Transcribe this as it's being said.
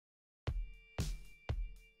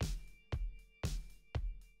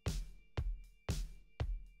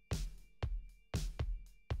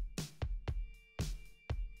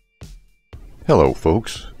Hello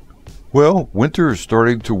folks. Well, winter is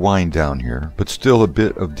starting to wind down here, but still a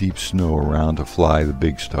bit of deep snow around to fly the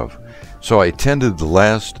big stuff. So I attended the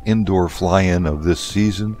last indoor fly-in of this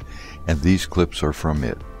season, and these clips are from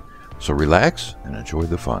it. So relax and enjoy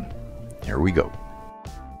the fun. Here we go.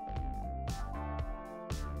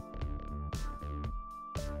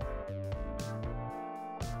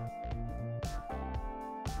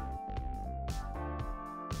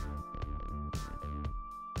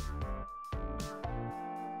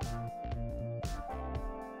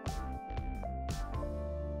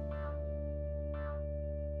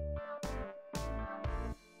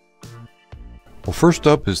 Well, first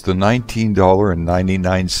up is the $19.99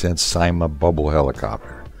 Cyma bubble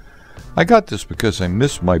helicopter. I got this because I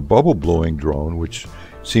missed my bubble blowing drone, which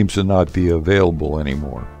seems to not be available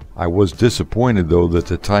anymore. I was disappointed though that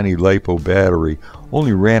the tiny LiPo battery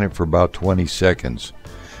only ran it for about 20 seconds.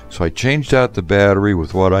 So I changed out the battery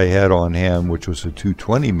with what I had on hand, which was a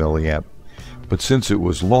 220 milliamp. But since it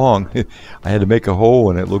was long, I had to make a hole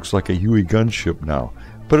and it looks like a Huey gunship now.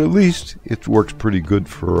 But at least it works pretty good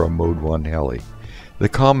for a Mode 1 heli. The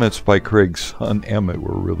comments by Craig's son Emmett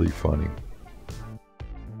were really funny.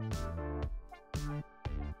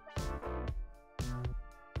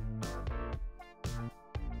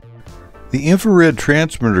 The infrared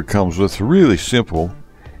transmitter comes with really simple.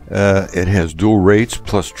 It has dual rates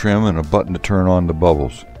plus trim and a button to turn on the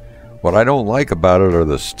bubbles. What I don't like about it are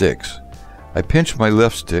the sticks. I pinch my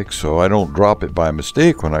left stick so I don't drop it by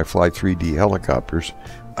mistake when I fly 3D helicopters.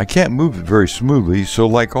 I can't move it very smoothly, so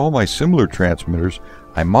like all my similar transmitters,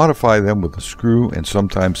 I modify them with a screw and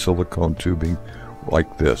sometimes silicone tubing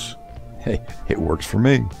like this. Hey, it works for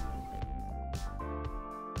me.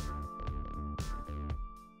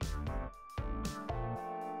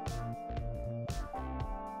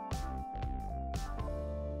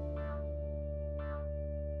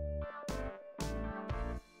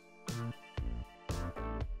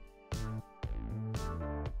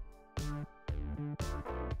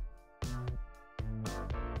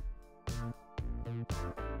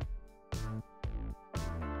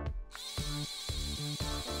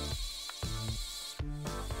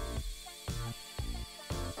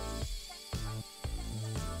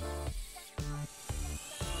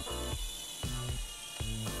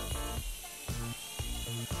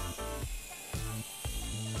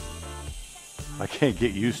 I can't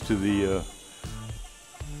get used to the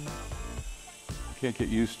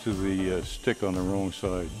stick on the wrong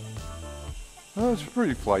side. Oh, it's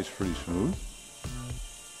flies pretty smooth.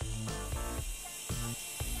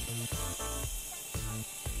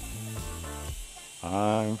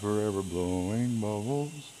 I'm forever blowing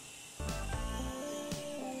bubbles.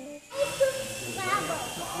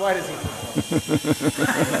 Why does he?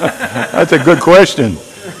 That's a good question.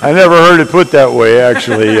 I never heard it put that way,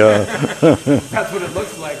 actually. That's what it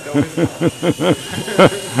looks like, though, isn't it?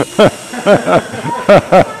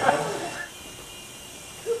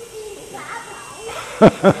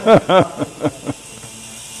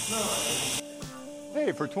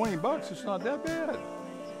 Hey, for 20 bucks, it's not that bad.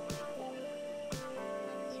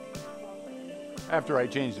 After I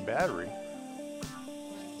change the battery.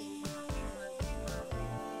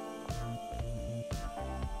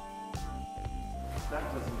 That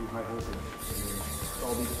doesn't do high voltage.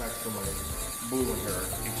 All these tracks from my blue one here.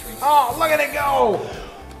 Oh, look at it go!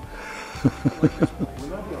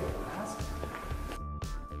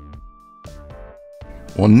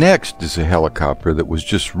 Well, next is a helicopter that was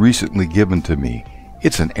just recently given to me.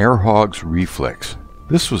 It's an Airhogs Reflex.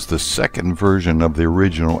 This was the second version of the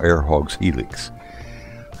original Airhogs Helix.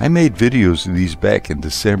 I made videos of these back in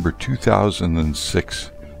December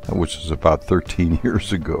 2006, which is about 13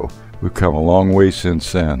 years ago. We've come a long way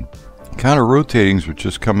since then. Counter-rotatings were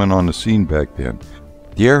just coming on the scene back then.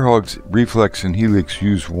 The Airhogs Reflex and Helix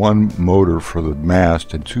use one motor for the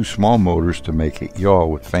mast and two small motors to make it yaw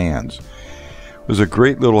with fans. It was a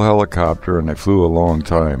great little helicopter and I flew a long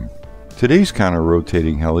time. Today's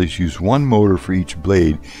counter-rotating helis use one motor for each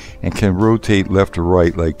blade and can rotate left or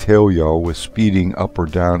right like tail yaw with speeding up or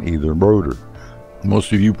down either motor.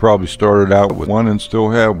 Most of you probably started out with one and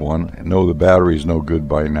still have one and know the battery's no good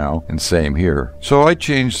by now, and same here. So I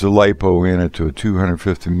changed the LiPo in it to a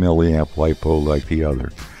 250 milliamp LiPo like the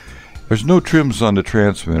other. There's no trims on the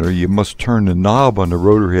transmitter, you must turn the knob on the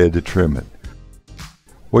rotor head to trim it.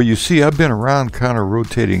 Well, you see, I've been around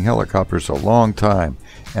counter-rotating helicopters a long time,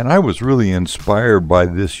 and I was really inspired by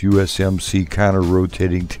this USMC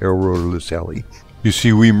counter-rotating tail rotorless heli. You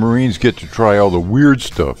see, we Marines get to try all the weird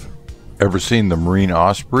stuff. Ever seen the Marine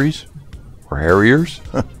Ospreys? Or Harriers?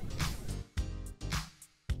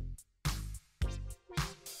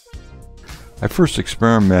 I first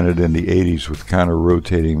experimented in the 80s with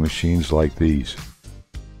counter-rotating machines like these.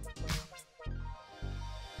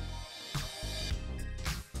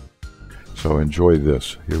 So enjoy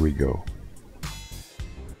this. Here we go.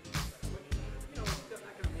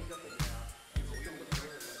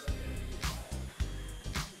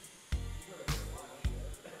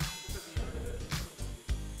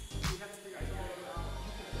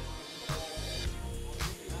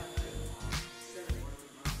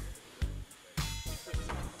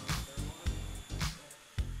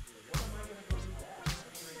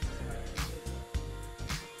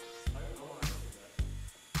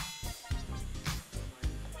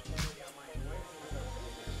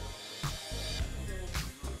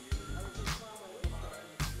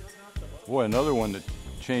 Boy, another one that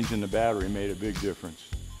changing the battery made a big difference.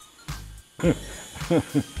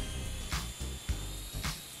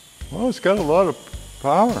 Well, it's got a lot of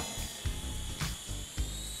power.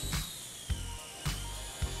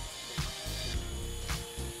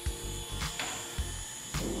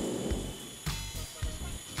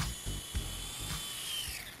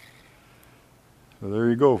 So there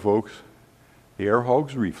you go, folks. The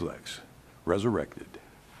Airhogs Reflex, resurrected.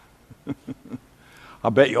 I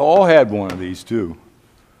bet you all had one of these too.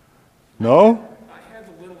 No? I had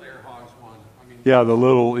the little Airhogs one. I mean, Yeah, the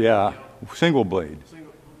little, yeah, single blade.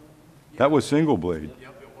 That was single blade.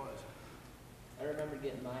 Yep, it was. I remember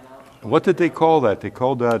getting mine out. What did they call that? They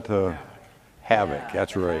called that Havoc. Yeah,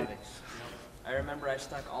 That's the right. Havocs. I remember I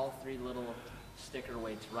stuck all 3 little sticker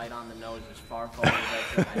weights right on the nose as far forward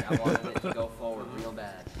as I could. I wanted it to go forward real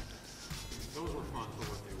bad. Those were fun for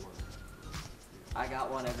what they were. I got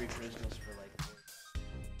one every Christmas for like 4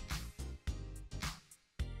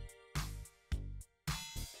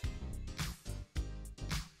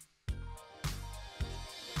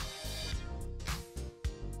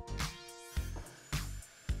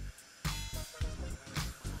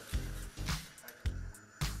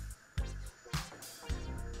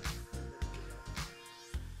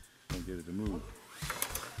 Can't get it to move.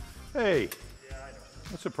 Hey,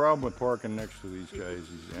 what's the problem with parking next to these guys,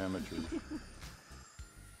 these amateurs?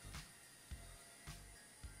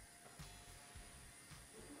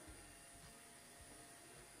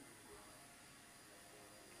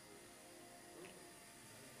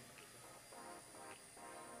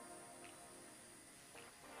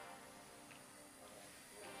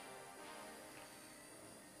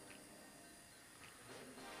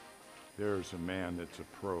 There's a man that's a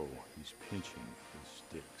pro. He's pinching his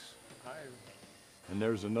sticks. And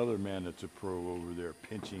there's another man that's a pro over there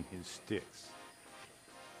pinching his sticks.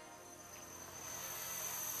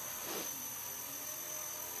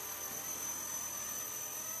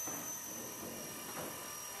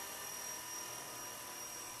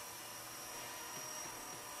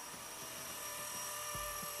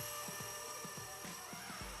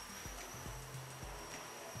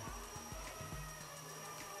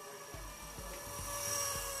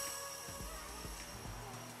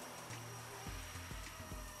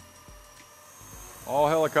 All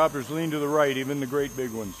helicopters lean to the right, even the great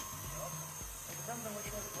big ones.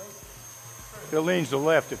 It leans to the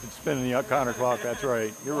left if it's spinning the counterclock. That's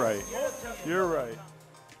right. You're right. You're right.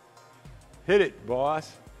 Hit it,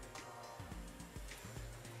 boss.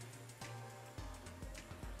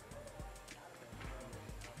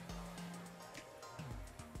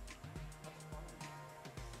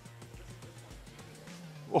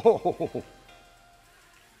 Oh.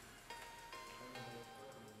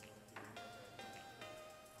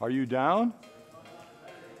 Are you down?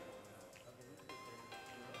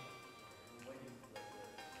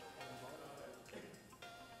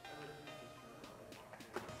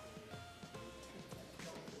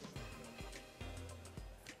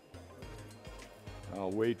 I'll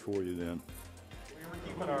wait for you then.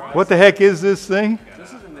 What the heck is this thing?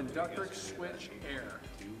 This is an Inductrix Switch Air.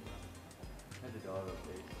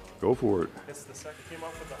 Go for it. It's the second came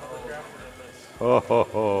up with the holograph and this. Oh, ho,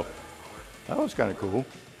 ho. That was kind of cool.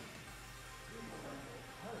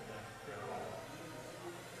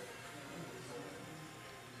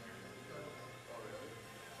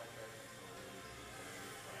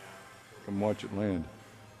 Come watch it land.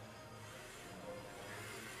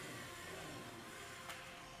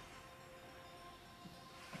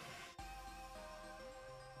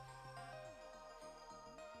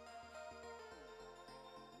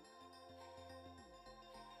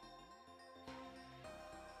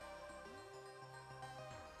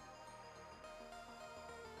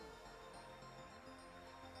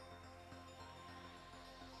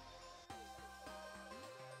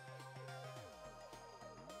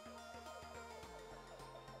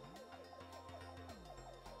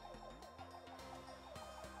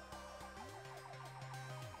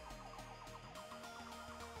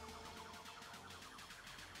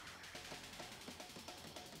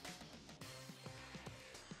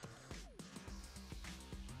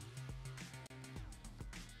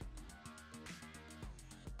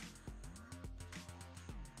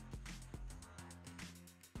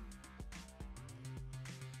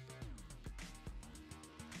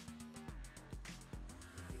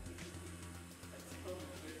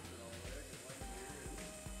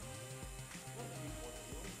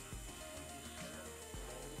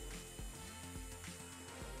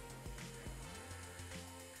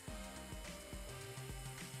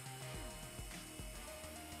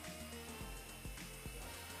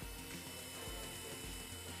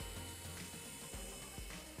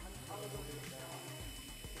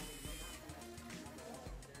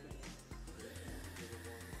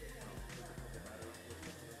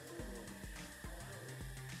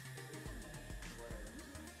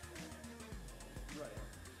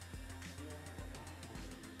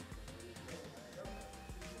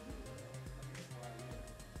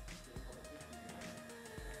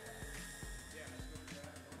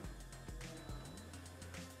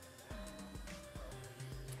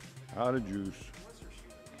 Out of juice. Yeah,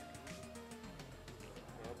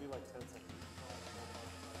 it'll be like 10 seconds.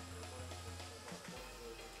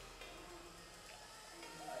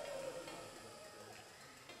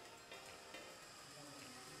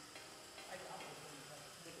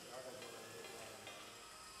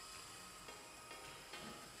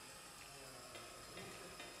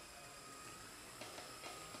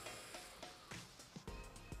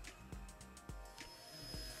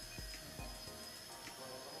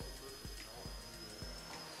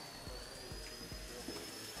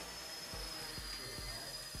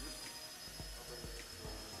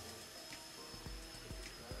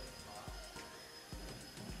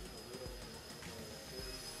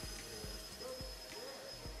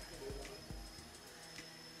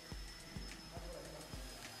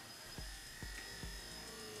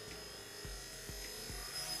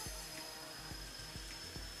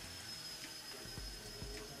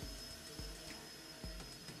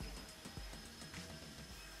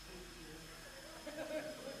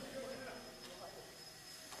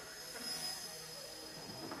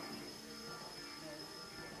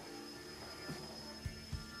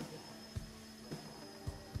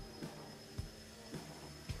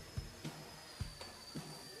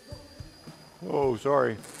 Oh,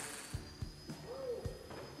 sorry.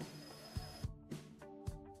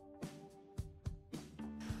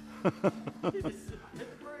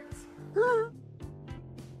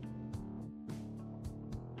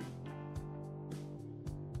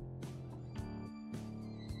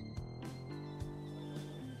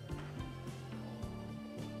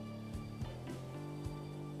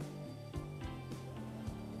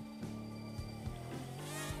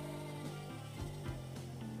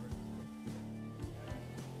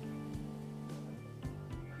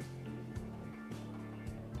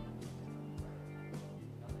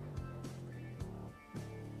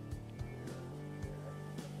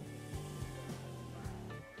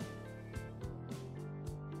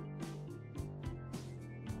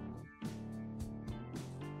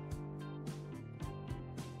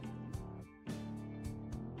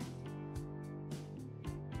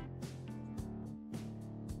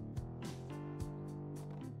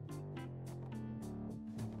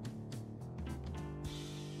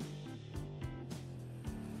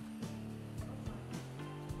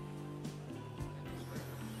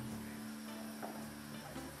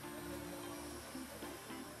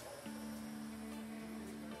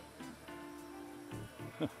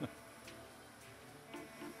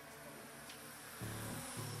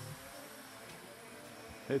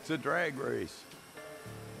 It's a drag race.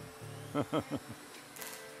 All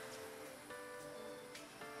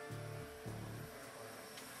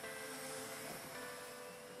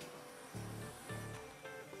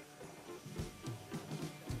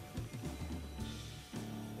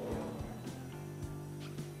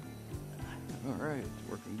right, it's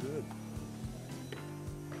working good.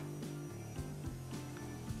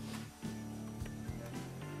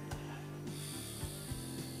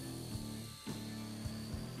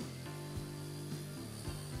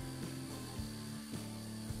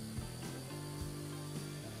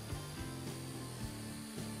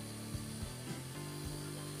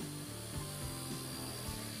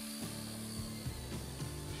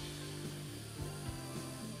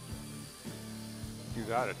 You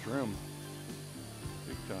got to trim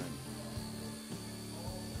big time.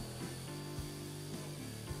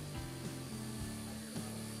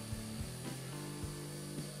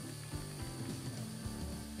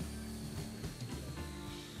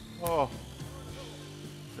 Oh,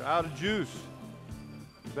 it's out of juice.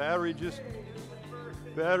 Battery just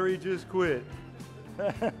quit.